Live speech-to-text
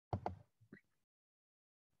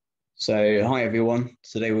So, hi everyone.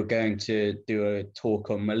 Today we're going to do a talk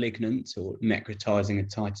on malignant or necrotizing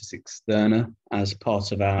otitis externa as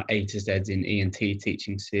part of our A to Z's in ENT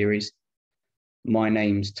teaching series. My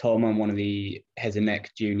name's Tom. I'm one of the head and neck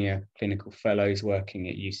junior clinical fellows working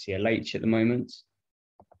at UCLH at the moment.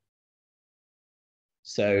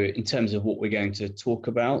 So in terms of what we're going to talk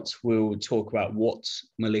about, we'll talk about what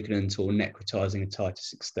malignant or necrotizing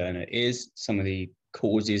otitis externa is, some of the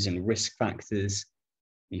causes and risk factors,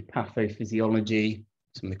 the pathophysiology,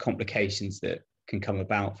 some of the complications that can come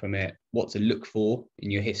about from it, what to look for in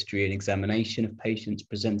your history and examination of patients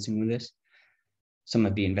presenting with this, some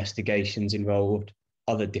of the investigations involved,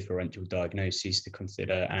 other differential diagnoses to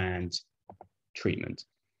consider, and treatment.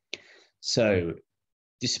 So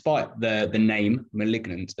despite the name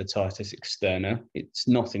malignant otitis externa, it's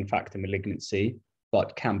not in fact a malignancy,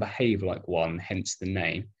 but can behave like one, hence the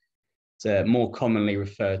name. It's more commonly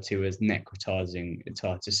referred to as necrotizing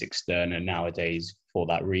otitis externa nowadays for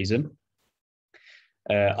that reason.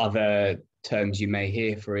 Other terms you may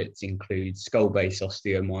hear for it include skull-base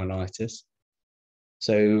osteomyelitis.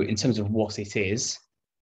 So in terms of what it is,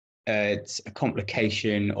 it's a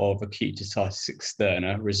complication of acute otitis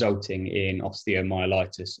externa resulting in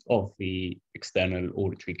osteomyelitis of the external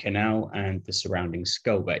auditory canal and the surrounding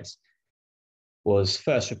skull base. Was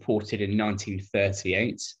first reported in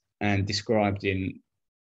 1938 and described in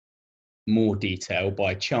more detail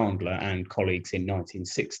by Chandler and colleagues in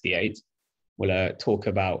 1968. We'll talk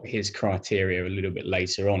about his criteria a little bit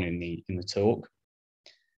later on in the talk.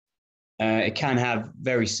 It can have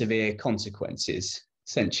very severe consequences.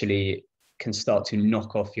 Essentially, can start to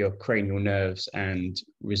knock off your cranial nerves and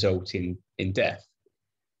result in death,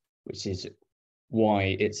 which is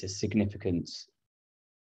why it's a significant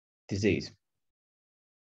disease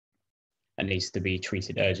and needs to be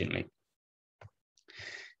treated urgently.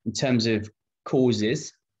 In terms of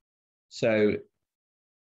causes, so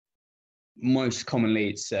most commonly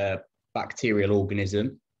it's a bacterial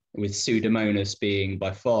organism, with Pseudomonas being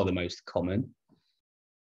by far the most common.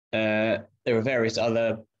 There are various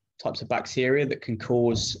other types of bacteria that can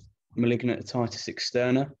cause malignant otitis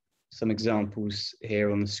externa. Some examples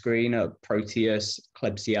here on the screen are Proteus,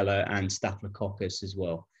 Klebsiella, and Staphylococcus as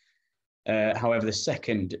well. However, the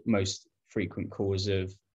second most frequent cause of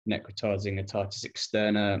necrotizing otitis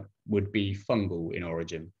externa would be fungal in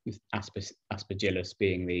origin, with Aspergillus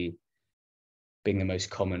being the most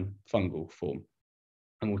common fungal form.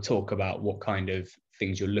 And we'll talk about what kind of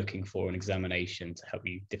things you're looking for in examination to help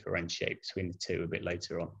you differentiate between the two a bit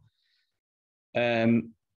later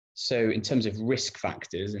on. So in terms of risk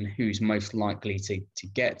factors and who's most likely to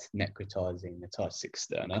get necrotizing otitis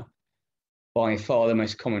externa, by far the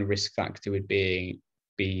most common risk factor would be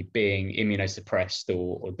being immunosuppressed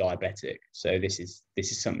or diabetic. So this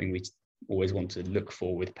is something we always want to look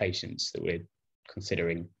for with patients that we're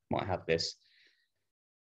considering might have this.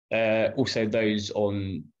 Also those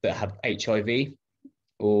that have HIV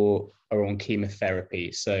or are on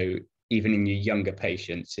chemotherapy. So even in your younger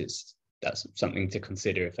patients, that's something to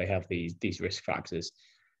consider if they have these risk factors.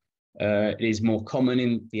 It is more common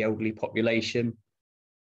in the elderly population,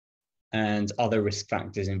 and other risk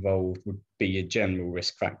factors involved would be your general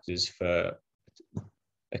risk factors for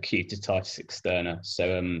acute otitis externa.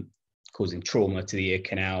 So causing trauma to the ear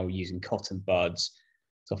canal, using cotton buds.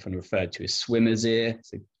 It's often referred to as swimmer's ear,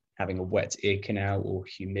 so having a wet ear canal, or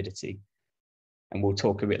humidity. And we'll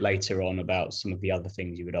talk a bit later on about some of the other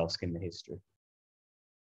things you would ask in the history.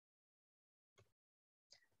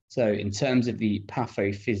 So in terms of the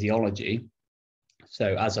pathophysiology,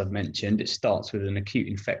 so as I've mentioned, it starts with an acute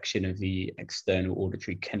infection of the external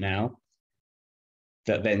auditory canal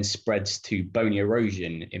that then spreads to bone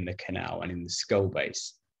erosion in the canal and in the skull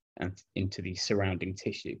base and into the surrounding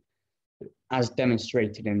tissue. As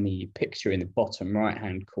demonstrated in the picture in the bottom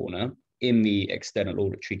right-hand corner, in the external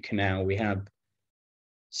auditory canal, we have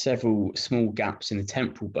several small gaps in the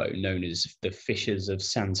temporal bone known as the fissures of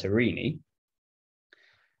Santorini.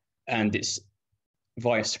 And it's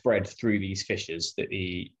via spread through these fissures that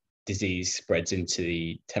the disease spreads into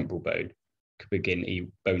the temporal bone, could begin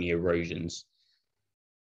bony erosions.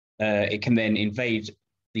 It can then invade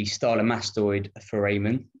the stylomastoid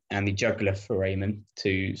foramen and the jugular foramen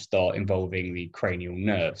to start involving the cranial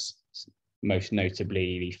nerves, most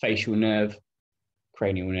notably the facial nerve,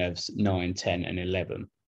 cranial nerves 9, 10, and 11.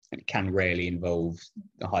 And it can rarely involve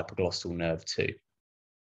the hypoglossal nerve too.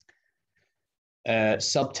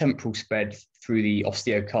 Subtemporal spread through the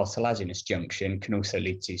osteocartilaginous junction can also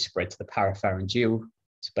lead to spread to the parapharyngeal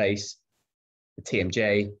space, the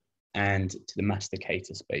TMJ, and to the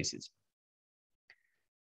masticator spaces.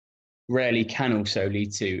 rarely can also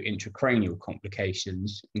lead to intracranial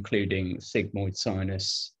complications, including sigmoid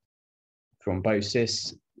sinus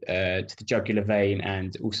thrombosis to the jugular vein,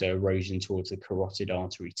 and also erosion towards the carotid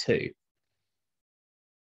artery too,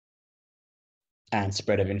 and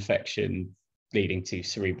spread of infection leading to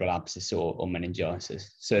cerebral abscess or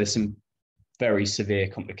meningitis. So there's some very severe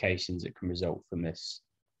complications that can result from this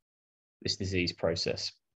disease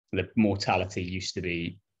process. The mortality used to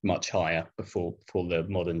be much higher before the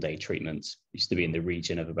modern day treatments. It used to be in the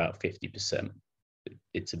region of about 50%.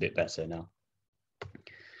 It's a bit better now.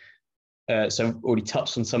 So I've already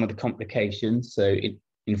touched on some of the complications. So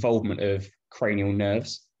involvement of cranial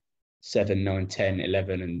nerves, 7, 9, 10,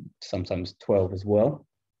 11, and sometimes 12 as well.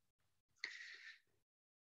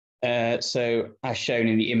 So as shown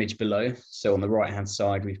in the image below, so on the right-hand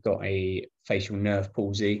side, we've got a facial nerve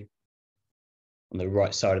palsy. On the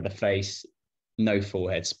right side of the face, no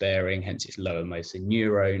forehead sparing, hence its lowermost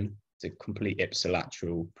neurone. It's a complete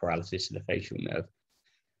ipsilateral paralysis of the facial nerve.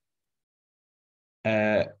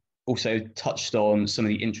 Also touched on some of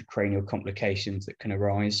the intracranial complications that can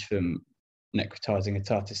arise from necrotizing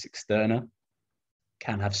otitis externa.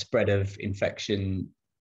 Can have spread of infection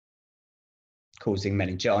causing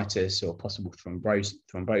meningitis or possible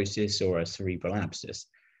thrombosis or a cerebral abscess.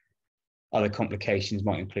 Other complications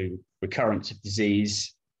might include recurrence of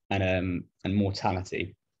disease and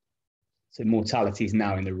mortality. So mortality is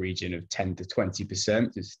now in the region of 10 to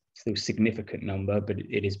 20%. It's still a significant number, but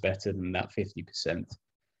it is better than that 50%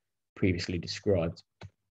 previously described.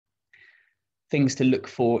 Things to look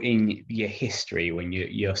for in your history when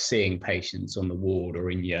you're seeing patients on the ward or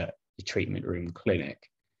in your treatment room clinic.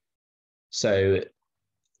 So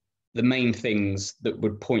the main things that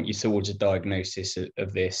would point you towards a diagnosis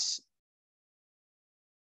of this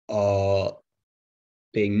are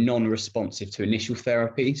being non-responsive to initial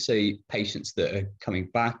therapy. So patients that are coming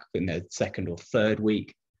back in their second or third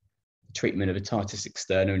week treatment of otitis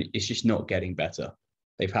externa, and it's just not getting better.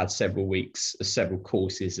 They've had several weeks, several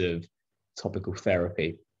courses of topical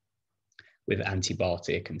therapy with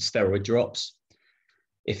antibiotic and steroid drops.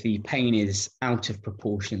 If the pain is out of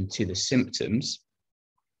proportion to the symptoms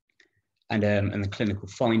and the clinical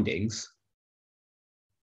findings,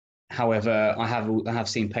 however, I have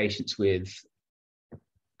seen patients with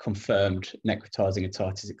confirmed necrotizing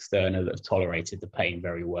otitis externa that have tolerated the pain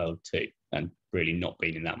very well too, and really not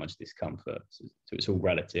been in that much discomfort. So it's all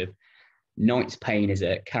relative. Night pain is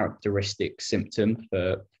a characteristic symptom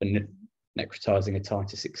for necrotizing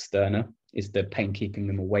otitis externa, is the pain keeping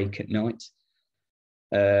them awake at night.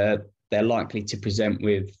 They're likely to present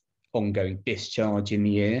with ongoing discharge in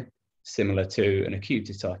the ear, similar to an acute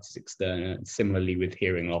otitis externa, and similarly with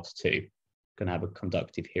hearing loss too, can have a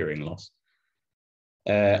conductive hearing loss.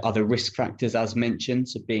 Other risk factors, as mentioned,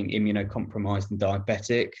 so being immunocompromised and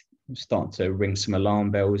diabetic, start to ring some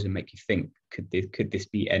alarm bells and make you think, could this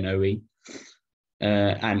be NOE?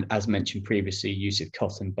 And as mentioned previously, use of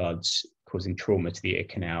cotton buds causing trauma to the ear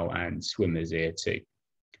canal and swimmer's ear too.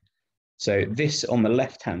 So this on the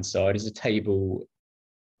left-hand side is a table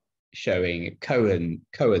showing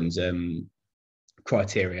Cohen's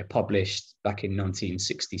criteria published back in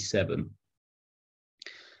 1967.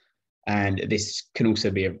 And this can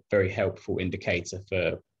also be a very helpful indicator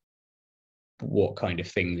for what kind of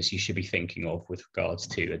things you should be thinking of with regards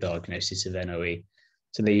to a diagnosis of NOE.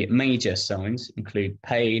 So the major signs include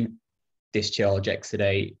pain, discharge,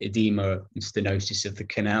 exudate, edema, and stenosis of the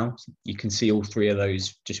canal. You can see all three of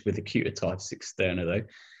those just with acute otitis externa though.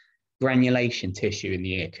 Granulation tissue in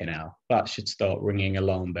the ear canal, that should start ringing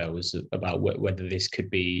alarm bells about whether this could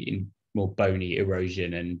be in more bony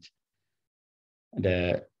erosion and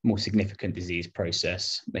a more significant disease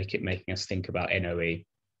process, making us think about NOE.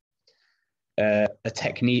 A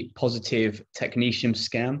positive technetium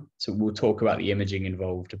scan. So we'll talk about the imaging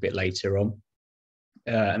involved a bit later on.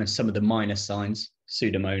 And then some of the minor signs,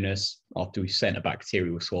 Pseudomonas, after we've sent a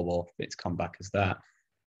bacterial swab off, it's come back as that.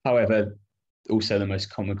 However, also the most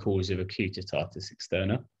common cause of acute otitis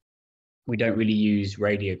externa. We don't really use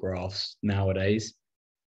radiographs nowadays.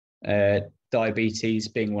 Diabetes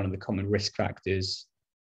being one of the common risk factors,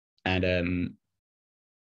 and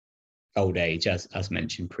old age, as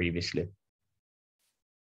mentioned previously.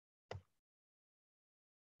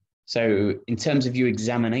 So in terms of your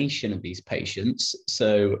examination of these patients,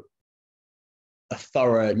 so a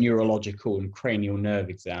thorough neurological and cranial nerve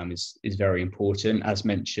exam is very important. As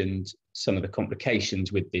mentioned, some of the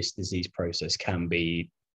complications with this disease process can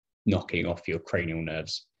be knocking off your cranial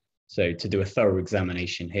nerves. So to do a thorough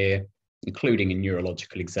examination here, including a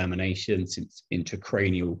neurological examination, since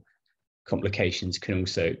intracranial complications can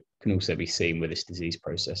also be seen with this disease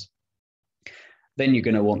process. Then you're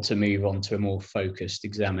going to want to move on to a more focused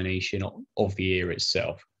examination of the ear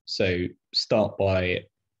itself. So start by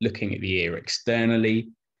looking at the ear externally.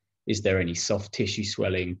 Is there any soft tissue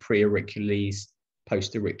swelling pre-auricularly,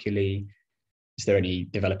 post-auricularly? Is there any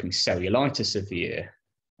developing cellulitis of the ear,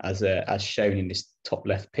 as shown in this top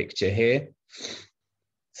left picture here?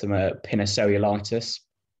 Some pinna cellulitis.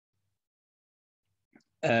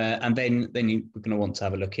 And then we're going to want to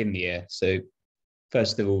have a look in the ear. So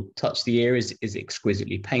first of all, touch the ear. Is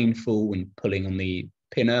exquisitely painful when pulling on the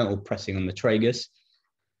pinna or pressing on the tragus.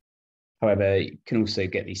 However, you can also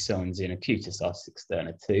get these signs in Otitis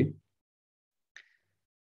externa too.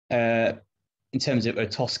 In terms of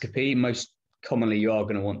otoscopy, most commonly you are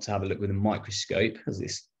going to want to have a look with a microscope, as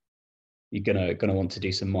this you're going to want to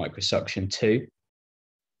do some microsuction too.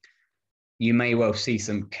 You may well see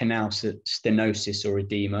some canal stenosis or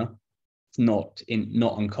edema. It's not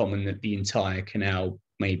uncommon that the entire canal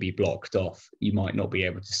may be blocked off. You might not be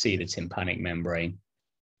able to see the tympanic membrane.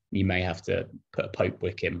 You may have to put a Pope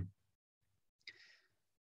wick in.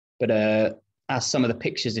 But as some of the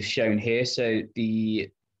pictures have shown here, so the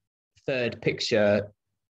third picture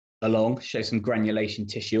along shows some granulation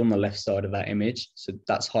tissue on the left side of that image. So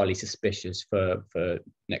that's highly suspicious for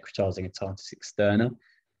necrotizing otitis externa.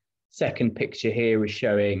 Second picture here is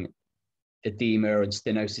showing edema and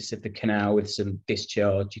stenosis of the canal with some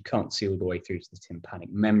discharge. You can't see all the way through to the tympanic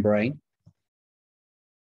membrane.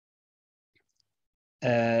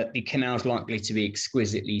 The canal is likely to be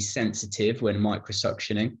exquisitely sensitive when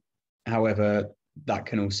microsuctioning. However, that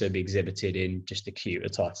can also be exhibited in just acute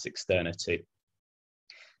otitis externa too.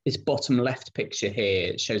 This bottom left picture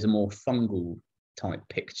here shows a more fungal type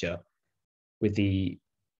picture with the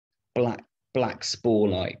black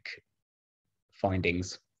spore-like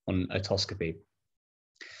findings on otoscopy.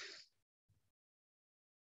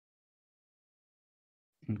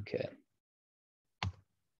 Okay.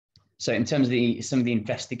 So in terms of some of the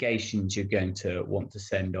investigations you're going to want to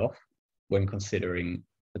send off when considering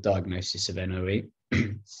a diagnosis of NOE.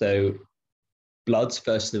 So bloods,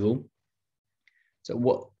 first of all. So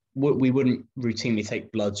what we wouldn't routinely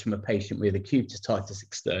take bloods from a patient with acute otitis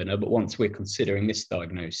externa, but once we're considering this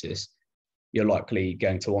diagnosis, you're likely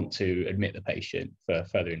going to want to admit the patient for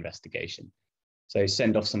further investigation. So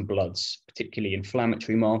send off some bloods, particularly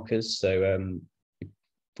inflammatory markers. So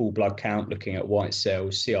full blood count, looking at white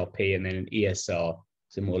cells, CRP, and then an ESR,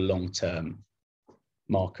 so a more long-term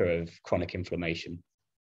marker of chronic inflammation.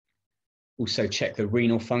 Also check the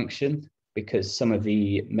renal function, because some of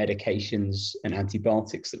the medications and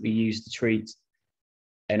antibiotics that we use to treat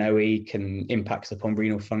NOE can impact upon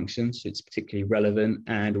renal function, so it's particularly relevant,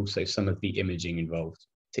 and also some of the imaging involved,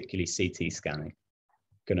 particularly CT scanning.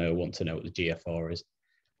 Going to want to know what the GFR is.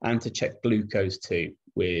 And to check glucose too,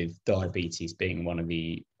 with diabetes being one of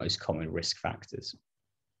the most common risk factors.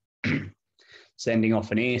 Sending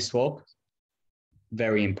off an ear swab,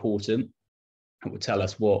 very important. It will tell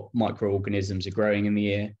us what microorganisms are growing in the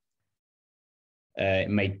ear. It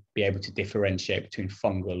may be able to differentiate between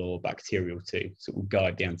fungal or bacterial too, so it will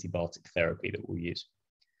guide the antibiotic therapy that we'll use.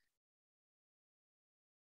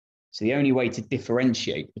 So the only way to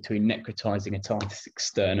differentiate between necrotizing otitis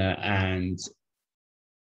externa and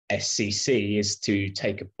SCC is to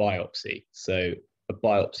take a biopsy. So a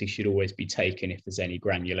biopsy should always be taken if there's any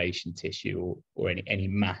granulation tissue or any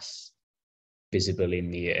mass visible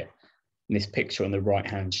in the ear. And this picture on the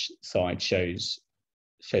right-hand side shows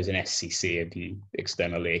an SCC of the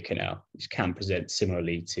external ear canal, which can present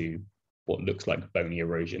similarly to what looks like bony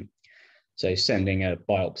erosion. So sending a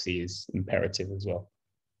biopsy is imperative as well.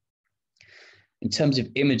 In terms of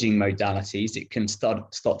imaging modalities, it can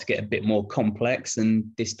start to get a bit more complex, and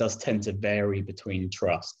this does tend to vary between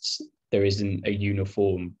trusts. There isn't a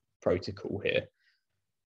uniform protocol here.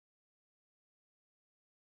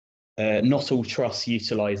 Not all trusts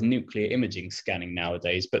utilize nuclear imaging scanning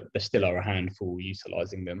nowadays, but there still are a handful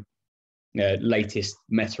utilizing them. Latest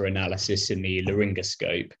meta-analysis in the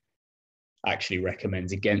laryngoscope actually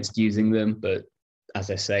recommends against using them, but as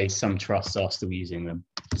I say, some trusts are still using them.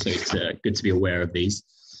 So it's good to be aware of these.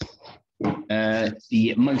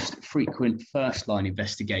 The most frequent first-line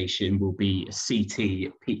investigation will be a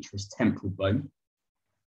CT petrous temporal bone.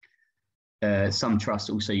 Some trusts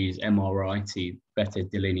also use MRI to better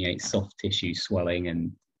delineate soft tissue swelling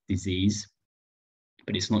and disease,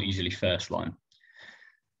 but it's not usually first line.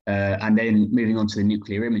 And then moving on to the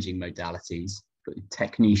nuclear imaging modalities,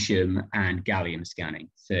 technetium and gallium scanning.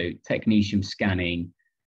 So technetium scanning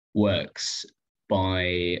works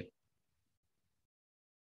by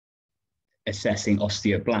assessing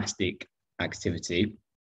osteoblastic activity,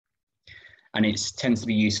 and it tends to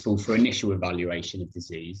be useful for initial evaluation of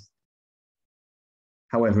disease.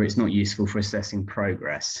 However, it's not useful for assessing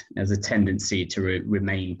progress. There's a tendency to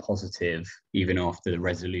remain positive even after the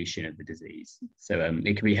resolution of the disease. So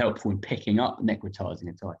it can be helpful in picking up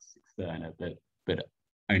necrotizing otitis externa, but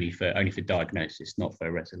only for diagnosis, not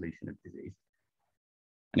for resolution of disease.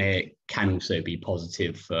 And it can also be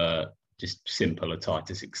positive for just simple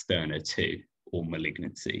otitis externa too, or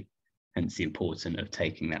malignancy, hence the importance of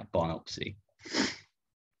taking that biopsy.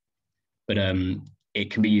 But it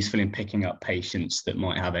can be useful in picking up patients that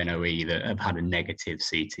might have NOE that have had a negative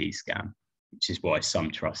CT scan, which is why some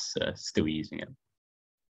trusts are still using it.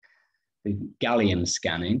 The gallium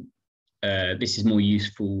scanning, this is more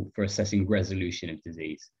useful for assessing resolution of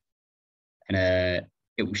disease. And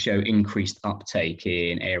it will show increased uptake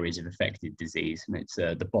in areas of affected disease. And it's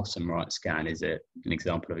the bottom right scan is an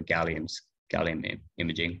example of a gallium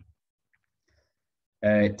imaging.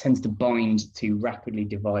 It tends to bind to rapidly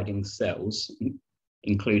dividing cells,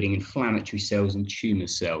 including inflammatory cells and tumor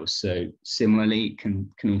cells. So similarly, can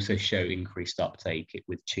also show increased uptake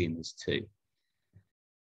with tumors too.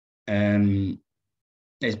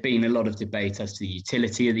 There's been a lot of debate as to the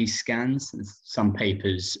utility of these scans. Some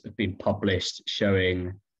papers have been published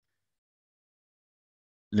showing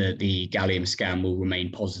that the gallium scan will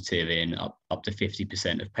remain positive in up to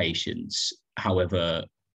 50% of patients. However,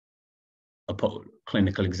 a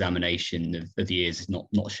clinical examination of the ears has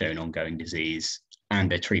not shown ongoing disease,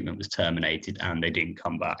 and their treatment was terminated and they didn't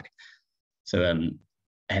come back. So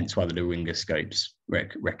hence why the laryngoscopes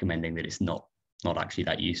recommending that it's not actually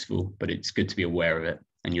that useful, but it's good to be aware of it,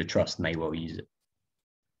 and your trust may well use it.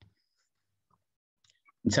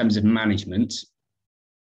 In terms of management,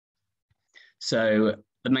 so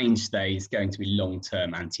the mainstay is going to be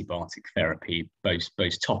long-term antibiotic therapy, both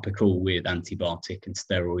topical with antibiotic and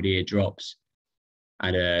steroid ear drops,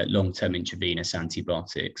 and long-term intravenous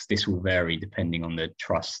antibiotics. This will vary depending on the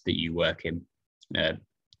trust that you work in.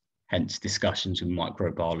 Hence, discussions with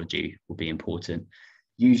microbiology will be important.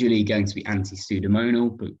 Usually going to be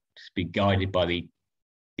anti-pseudomonal, but just be guided by the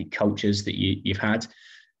cultures that you've had.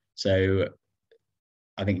 So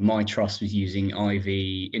I think my trust was using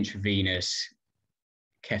IV intravenous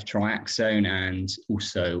ceftriaxone and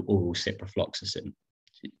also oral ciprofloxacin,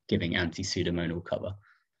 giving anti-pseudomonal cover.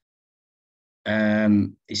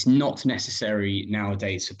 It's not necessary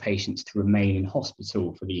nowadays for patients to remain in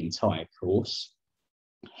hospital for the entire course.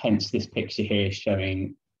 Hence this picture here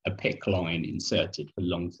showing a PICC line inserted for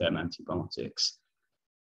long-term antibiotics.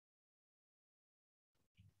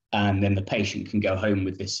 And then the patient can go home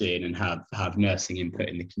with this in and have nursing input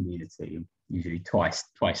in the community, usually twice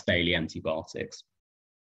daily antibiotics.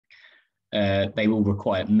 They will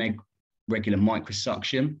require regular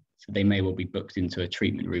microsuction, so they may well be booked into a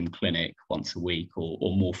treatment room clinic once a week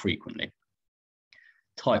or more frequently.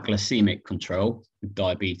 Tight glycemic control, with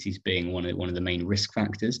diabetes being one of the main risk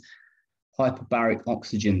factors. Hyperbaric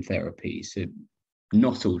oxygen therapy, so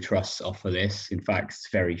not all trusts offer this. In fact, it's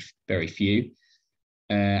very, very few.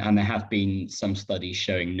 And there have been some studies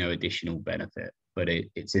showing no additional benefit, but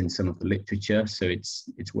it's in some of the literature, so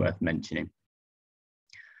it's worth mentioning.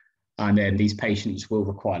 And then these patients will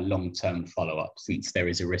require long-term follow-up since there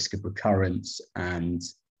is a risk of recurrence, and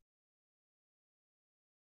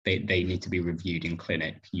they need to be reviewed in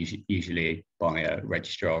clinic, usually by a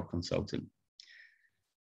registrar or consultant.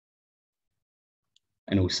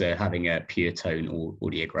 And also having a pure tone or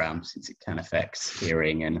audiogram, since it can affect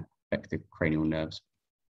hearing and affect the cranial nerves.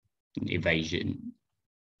 Invasion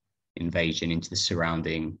into the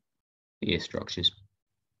surrounding ear structures.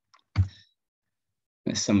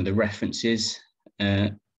 That's some of the references.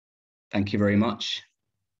 Thank you very much.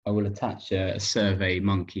 I will attach a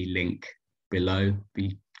SurveyMonkey link below.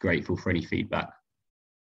 Be grateful for any feedback.